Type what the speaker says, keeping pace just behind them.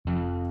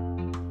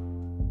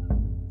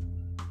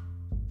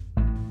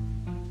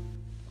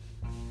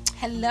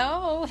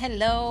Hello,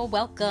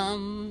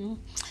 welcome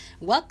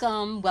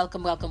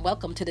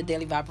to the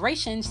Daily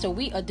Vibration. So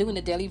we are doing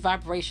the Daily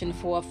Vibration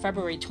for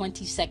February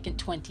 22nd,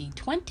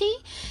 2020.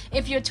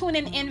 If you're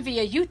tuning in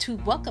via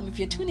YouTube, welcome. If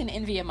you're tuning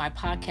in via my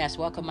podcast,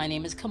 welcome. My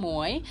name is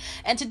Kamoy,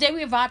 and today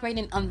we're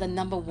vibrating on the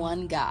number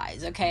one,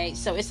 guys. Okay,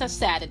 so it's a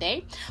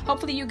Saturday.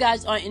 Hopefully you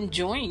guys are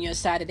enjoying your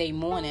Saturday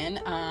morning.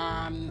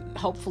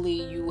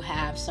 Hopefully you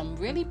have some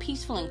really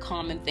peaceful and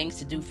calming things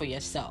to do for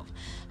yourself.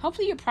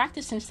 Hopefully you're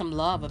practicing some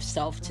love of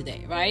self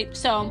today, right?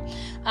 So,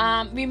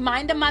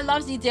 reminder, my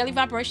loves, the Daily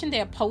Vibration, they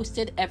are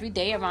posted every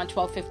day around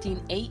 12:15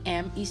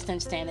 a.m.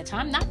 Eastern Standard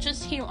Time, not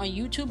just here on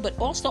YouTube, but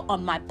also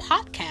on my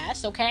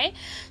podcast, okay?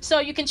 So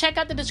you can check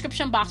out the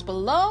description box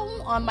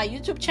below on my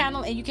YouTube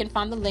channel, and you can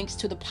find the links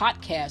to the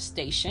podcast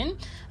station,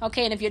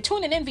 okay? And if you're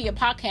tuning in via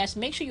podcast,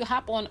 make sure you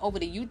hop on over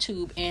to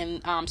YouTube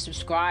and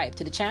subscribe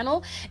to the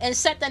channel and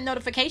set that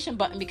notification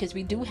button, because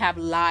we do have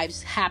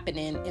lives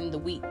happening in the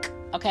week,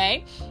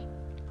 okay?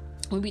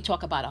 When we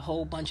talk about a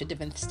whole bunch of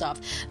different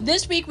stuff.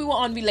 This week we were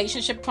on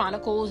Relationship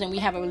Chronicles, and we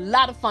have a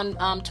lot of fun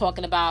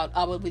talking about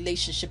our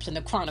relationships and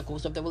the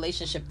chronicles of the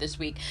relationship this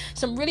week.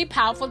 Some really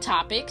powerful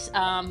topics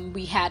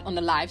we had on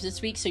the lives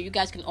this week, so you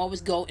guys can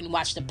always go and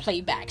watch the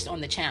playbacks on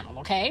the channel,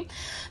 okay?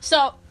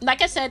 So,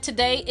 like I said,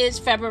 today is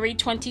February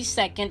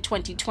 22nd,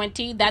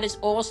 2020. That is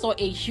also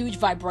a huge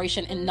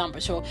vibration in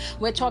numbers. So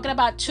we're talking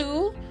about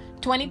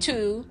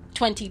 2/22,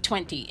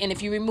 2020. And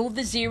if you remove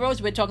the zeros,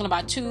 we're talking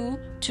about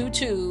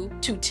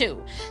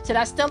 22222. So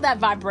that's still that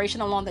vibration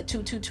along the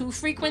 222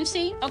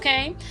 frequency,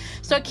 okay?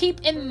 So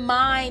keep in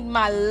mind,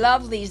 my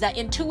lovelies, that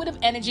intuitive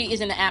energy is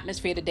in the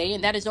atmosphere today,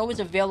 and that is always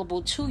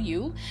available to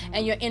you.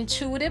 And your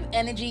intuitive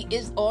energy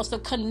is also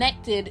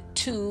connected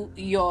to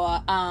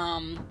your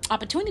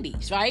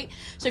opportunities, right?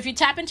 So if you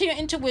tap into your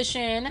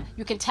intuition,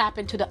 you can tap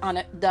into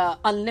the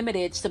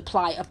unlimited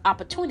supply of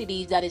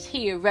opportunities that is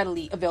here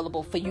readily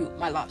available for you,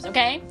 my loves,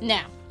 okay?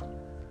 Now,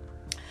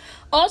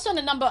 also,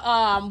 the number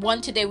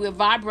one today, we're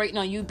vibrating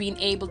on you being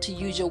able to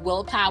use your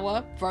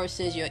willpower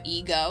versus your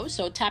ego.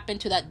 So tap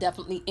into that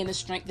definitely inner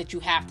strength that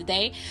you have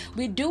today.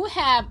 We do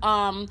have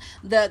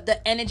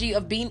the energy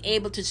of being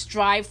able to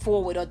strive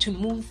forward, or to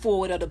move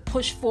forward, or to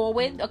push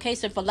forward. Okay,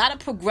 so for a lot of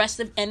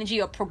progressive energy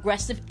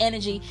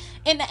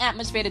in the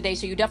atmosphere today,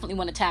 so you definitely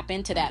want to tap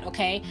into that.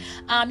 Okay,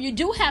 you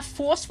do have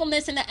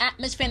forcefulness in the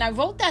atmosphere, and I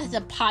wrote that as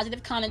a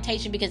positive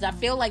connotation because I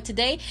feel like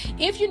today,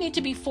 if you need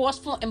to be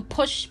forceful and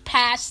push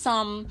past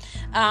some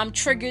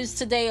triggers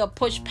today, or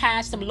push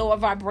past some lower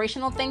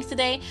vibrational things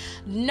today,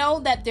 know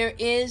that there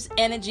is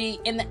energy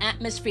in the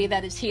atmosphere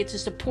that is here to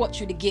support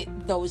you to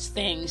get those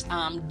things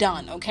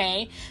done,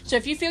 okay? So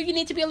if you feel you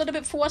need to be a little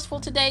bit forceful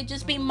today,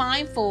 just be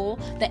mindful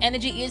the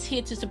energy is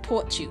here to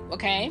support you,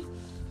 okay?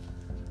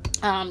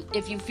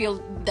 If you feel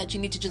that you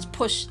need to just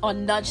push or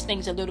nudge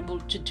things a little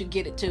bit to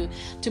get it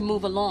to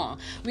move along.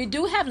 We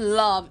do have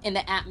love in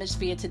the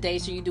atmosphere today,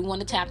 so you do want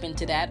to tap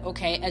into that,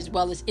 okay? As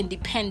well as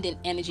independent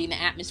energy in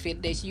the atmosphere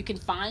today. So you can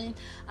find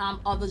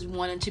others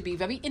wanting to be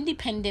very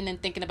independent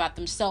and thinking about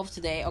themselves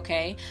today,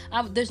 okay?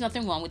 There's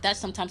nothing wrong with that.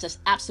 Sometimes that's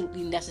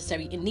absolutely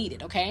necessary and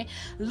needed, okay?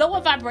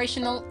 Lower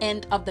vibrational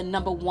end of the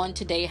number one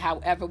today,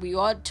 however, we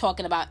are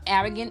talking about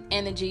arrogant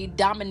energy,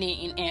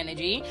 dominating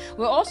energy.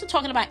 We're also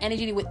talking about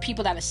energy with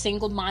people that are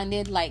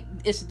single-minded, like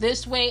it's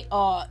this way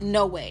or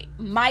no way,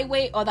 my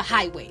way or the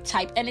highway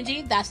type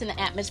energy. That's in the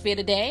atmosphere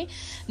today.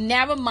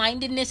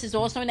 Narrow-mindedness is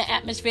also in the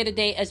atmosphere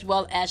today, as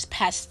well as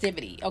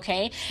passivity,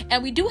 okay?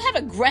 And we do have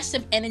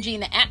aggressive energy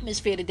in the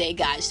atmosphere today,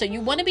 guys, so you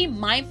want to be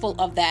mindful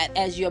of that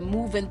as you're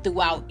moving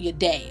throughout your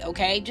day,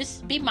 okay?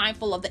 Just be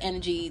mindful of the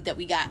energy that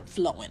we got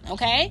flowing,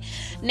 okay?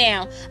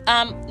 Now,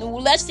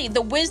 let's see,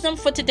 the wisdom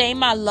for today,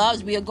 my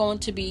loves, we are going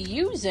to be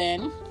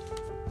using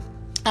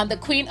the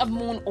Queen of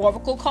Moon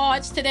Oracle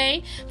cards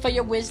today for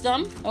your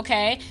wisdom,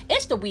 okay?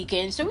 It's the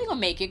weekend, so we're going to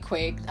make it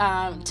quick.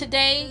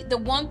 Today, the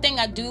one thing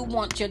I do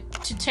want you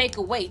to take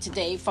away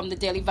today from the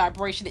Daily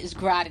Vibration is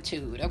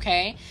gratitude,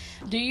 okay?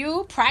 Do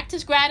you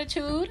practice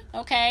gratitude,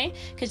 okay?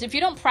 Because if you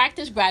don't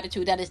practice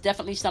gratitude, that is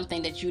definitely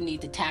something that you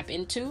need to tap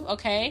into,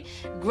 okay?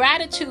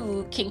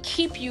 Gratitude can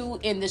keep you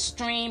in the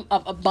stream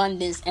of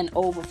abundance and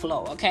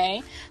overflow,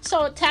 okay?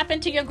 So tap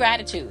into your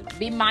gratitude.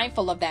 Be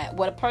mindful of that.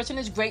 What a person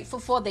is grateful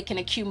for, they can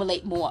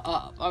accumulate more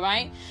of, all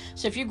right?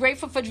 So if you're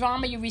grateful for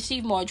drama, you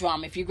receive more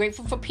drama. If you're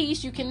grateful for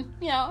peace, you can,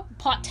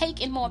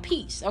 partake in more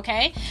peace,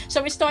 okay?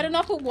 So we're starting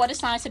off with water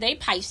signs today,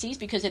 Pisces,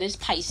 because it is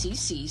Pisces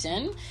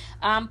season.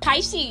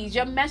 Pisces,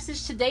 your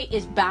message today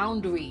is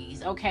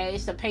boundaries, okay?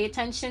 So pay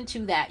attention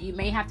to that. You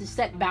may have to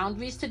set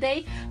boundaries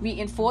today,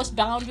 reinforce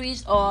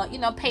boundaries, or,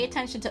 pay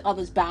attention to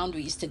others'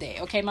 boundaries today,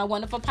 okay, my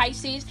wonderful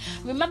Pisces?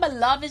 Remember,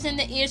 love is in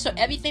the air, so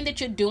everything that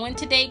you're doing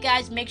today,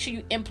 guys, make sure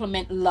you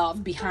implement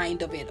love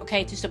behind of it,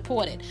 okay, to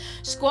support it.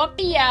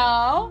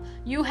 Scorpio,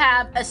 You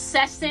have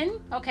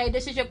assessing. Okay,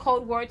 this is your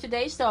code word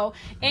today. So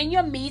in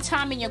your me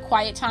time, in your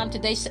quiet time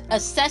today,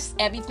 assess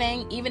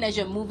everything. Even as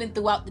you're moving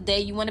throughout the day,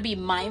 you want to be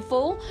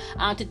mindful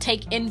to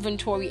take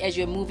inventory as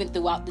you're moving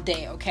throughout the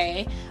day.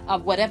 Okay,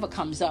 of whatever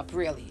comes up,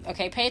 really.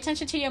 Okay, pay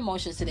attention to your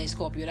emotions today,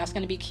 Scorpio. That's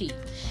going to be key.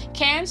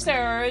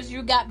 Cancers,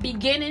 you got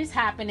beginnings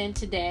happening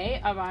today.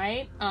 All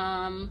right.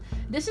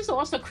 This is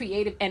also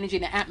creative energy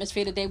in the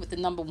atmosphere today with the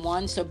number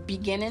 1. So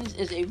beginnings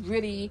is a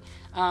really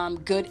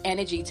good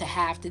energy to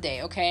have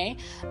today, okay?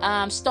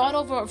 Start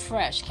over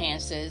afresh,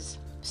 Cancers.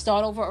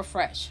 Start over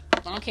afresh. I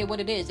don't care what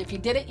it is. If you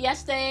did it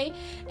yesterday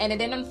and it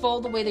didn't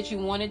unfold the way that you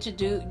wanted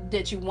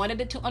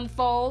it to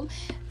unfold,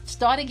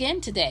 start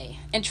again today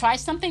and try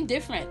something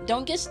different.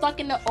 Don't get stuck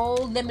in the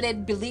old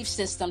limited belief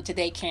system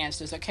today,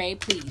 Cancers, okay?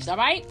 Please, all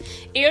right?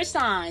 Air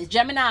signs,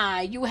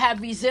 Gemini, you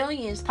have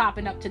resilience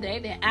popping up today.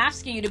 They're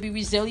asking you to be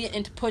resilient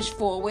and to push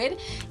forward.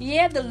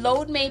 Yeah, the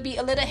load may be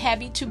a little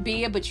heavy to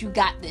bear, but you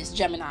got this,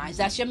 Geminis.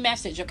 That's your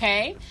message,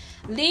 okay?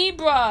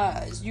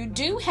 Libras, you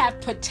do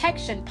have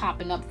protection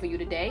popping up for you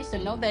today, so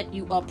know that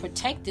you are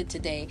protected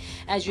today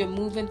as you're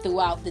moving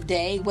throughout the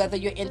day, whether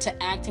you're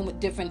interacting with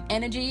different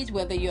energies,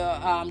 whether you're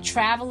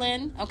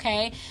traveling,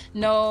 okay?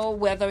 Know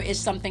whether it's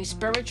something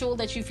spiritual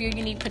that you feel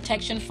you need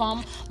protection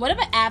from.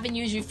 Whatever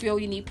avenues you feel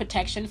you need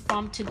protection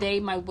from today,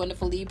 my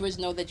wonderful Libras,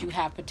 know that you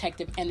have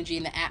protective energy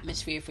in the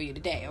atmosphere for you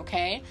today,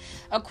 okay?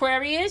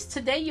 Aquarius,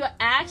 today you're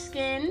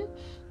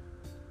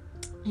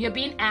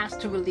being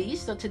asked to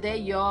release. So today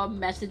your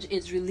message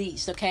is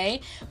release,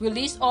 okay?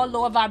 Release all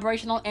lower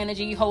vibrational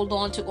energy. Hold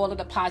on to all of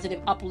the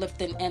positive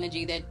uplifting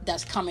energy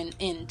that's coming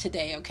in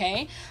today,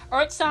 okay?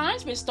 Earth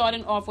signs, we're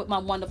starting off with my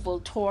wonderful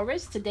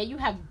Taurus. Today you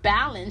have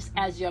balance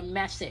as your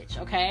message,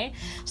 okay?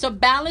 So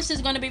balance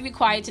is going to be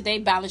required today.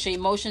 Balance your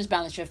emotions,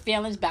 balance your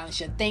feelings,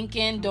 balance your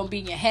thinking. Don't be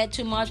in your head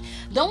too much.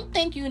 Don't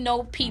think you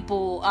know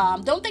people.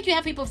 Don't think you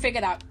have people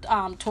figured out,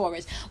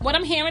 Taurus. What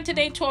I'm hearing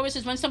today, Taurus,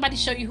 is when somebody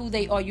show you who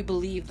they are, you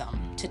believe them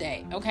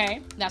today,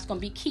 okay? That's going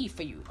to be key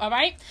for you, all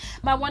right?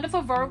 My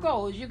wonderful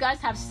Virgos, you guys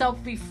have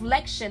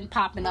self-reflection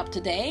popping up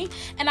today,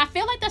 and I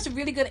feel like that's a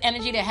really good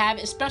energy to have,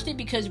 especially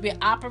because we're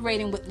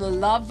operating with the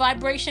love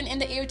vibration in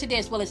the air today,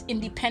 as well as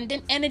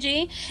independent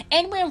energy,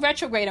 and we're in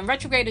retrograde, and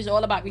retrograde is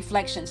all about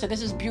reflection, so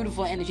this is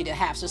beautiful energy to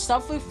have. So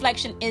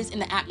self-reflection is in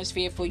the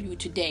atmosphere for you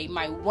today,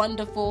 my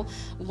wonderful,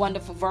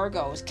 wonderful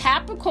Virgos.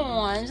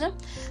 Capricorns,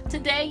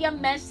 today your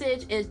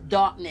message is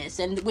darkness,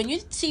 and when you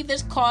see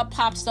this card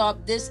pops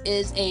up, this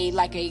is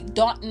like a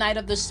dark night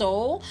of the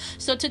soul.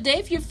 So today,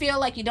 if you feel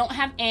like you don't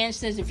have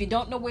answers, if you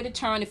don't know where to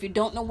turn, if you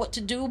don't know what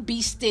to do,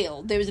 be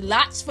still. There's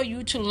lots for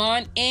you to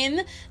learn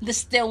in the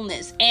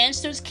stillness.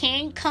 Answers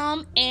can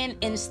come in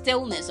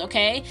stillness,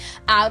 okay?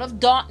 Out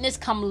of darkness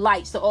come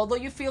light. So although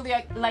you feel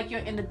like you're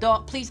in the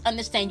dark, please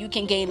understand you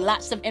can gain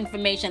lots of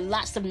information,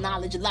 lots of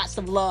knowledge, lots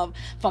of love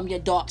from your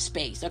dark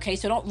space, okay?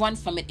 So don't run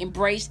from it.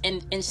 Embrace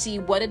and see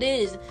what it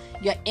is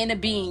your inner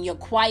being, your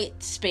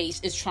quiet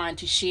space is trying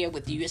to share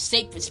with you. Your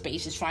sacred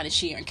space is trying to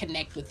share and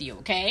connect with you,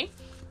 okay?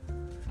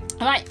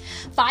 All right,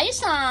 fire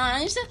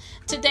signs.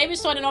 Today we're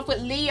starting off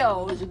with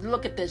Leos.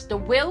 Look at this. The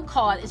will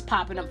card is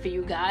popping up for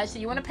you guys. So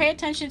you want to pay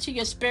attention to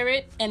your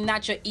spirit and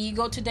not your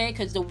ego today,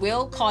 because the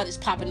will card is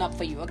popping up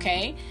for you,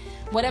 okay?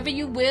 Whatever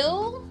you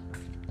will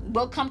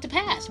come to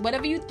pass.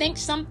 Whatever you think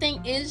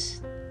something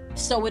is,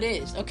 so it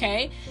is,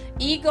 okay?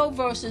 Ego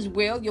versus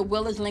will. Your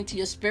will is linked to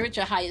your spirit,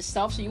 your highest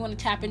self. So you want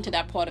to tap into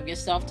that part of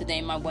yourself today,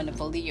 my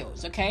wonderful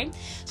Leos, okay?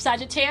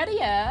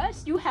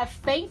 Sagittarius, you have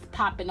faith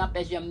popping up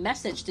as your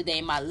message today,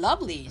 my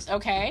lovelies,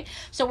 okay?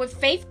 So with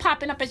faith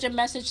popping up as your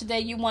message today,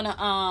 you want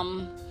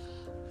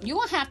to, you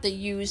will have to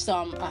use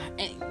some,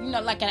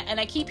 and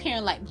I keep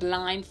hearing like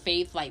blind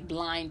faith, like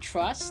blind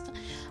trust.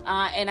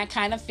 And I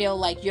kind of feel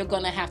like you're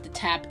going to have to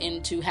tap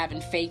into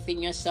having faith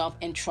in yourself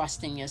and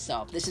trusting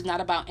yourself. This is not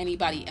about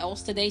anybody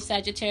else today,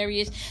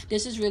 Sagittarius.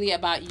 This is really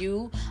about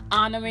you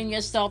honoring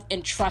yourself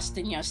and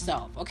trusting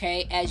yourself,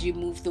 okay, as you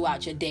move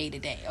throughout your day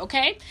today,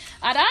 okay?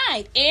 All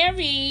right,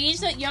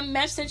 Aries, your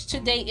message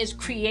today is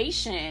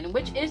creation,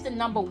 which is the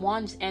number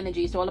 1's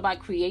energy. It's all about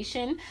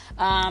creation.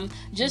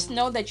 Just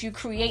know that you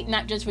create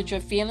not just with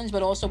your feelings,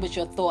 but also with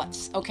your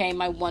thoughts, okay,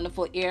 my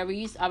wonderful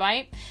Aries, all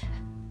right?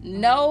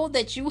 Know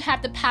that you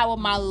have the power,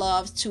 my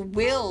loves, to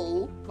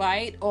will,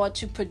 right, or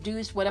to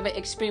produce whatever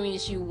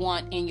experience you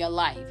want in your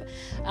life.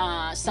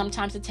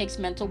 Sometimes it takes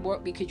mental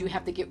work because you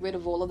have to get rid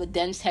of all of the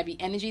dense, heavy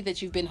energy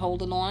that you've been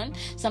holding on.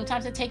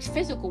 Sometimes it takes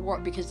physical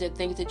work because there are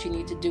things that you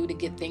need to do to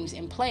get things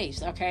in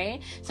place, okay?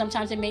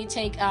 Sometimes it may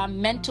take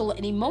mental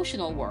and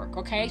emotional work,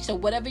 okay? So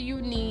whatever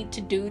you need to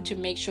do to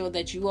make sure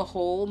that you are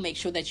whole, make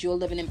sure that you're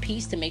living in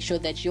peace, to make sure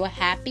that you're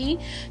happy,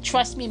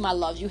 trust me, my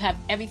loves, you have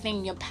everything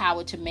in your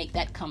power to make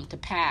that come to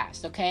pass.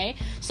 Okay,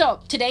 so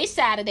today's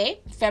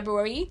Saturday,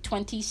 February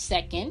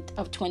 22nd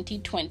of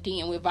 2020,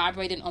 and we're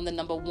vibrating on the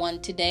number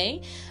 1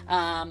 today.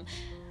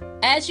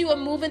 As you are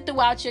moving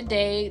throughout your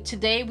day,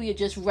 today we are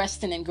just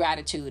resting in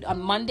gratitude. On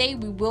Monday,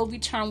 we will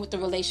return with the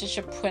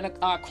Relationship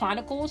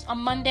Chronicles on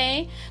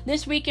Monday.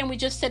 This weekend, we're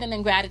just sitting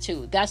in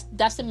gratitude.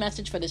 That's the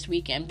message for this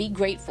weekend. Be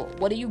grateful.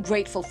 What are you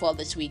grateful for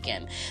this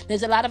weekend?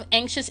 There's a lot of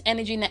anxious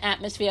energy in the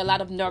atmosphere, a lot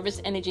of nervous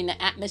energy in the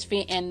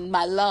atmosphere, and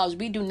my loves,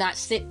 we do not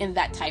sit in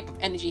that type of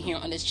energy here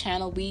on this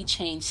channel. We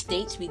change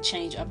states, we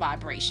change our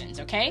vibrations,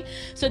 okay?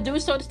 So do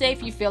so today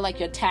if you feel like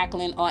you're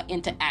tackling or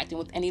interacting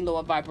with any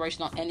lower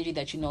vibrational energy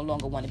that you no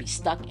longer want to be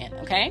stuck in,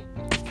 okay?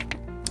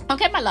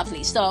 Okay, my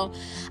lovely. So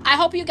I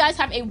hope you guys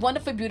have a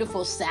wonderful,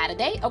 beautiful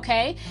Saturday,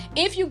 okay?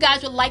 If you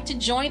guys would like to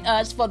join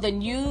us for the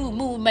new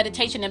moon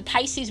meditation in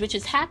Pisces, which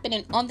is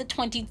happening on the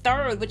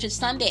 23rd, which is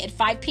Sunday at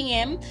 5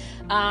 p.m.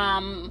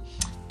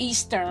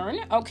 Eastern,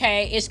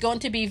 okay? It's going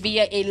to be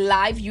via a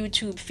live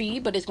YouTube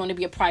feed, but it's going to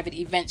be a private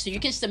event. So you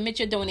can submit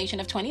your donation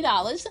of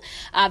 $20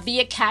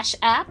 via Cash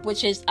App,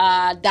 which is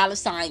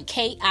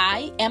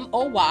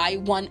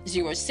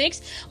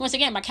 $KIMOY106. Once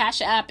again, my Cash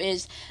App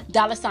is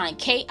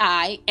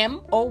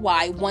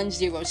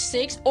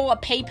 $KIMOY106, or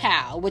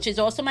PayPal, which is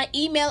also my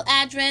email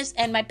address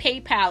and my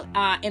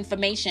PayPal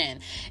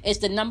information. It's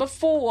the number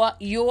 4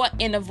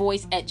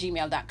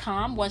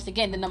 yourinnervoice@gmail.com. Once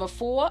again, the number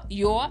 4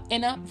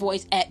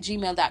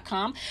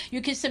 yourinnervoice@gmail.com.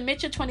 You can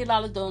submit your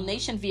 $20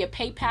 donation via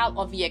PayPal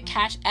or via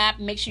Cash App.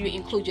 Make sure you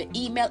include your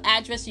email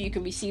address so you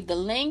can receive the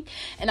link.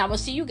 And I will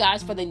see you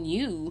guys for the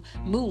new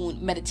moon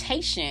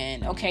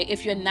meditation. Okay,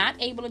 if you're not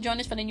able to join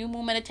us for the new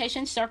moon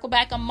meditation, circle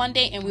back on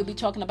Monday and we'll be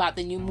talking about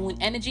the new moon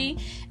energy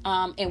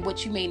and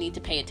what you may need to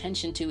pay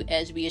attention to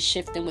as we are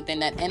shifting within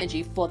that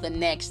energy for the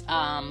next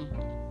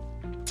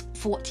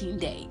 14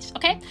 days.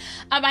 Okay?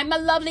 All right, my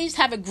lovelies,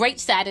 have a great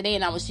Saturday,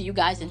 and I will see you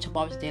guys in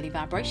tomorrow's Daily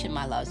Vibration,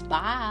 my loves.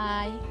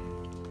 Bye.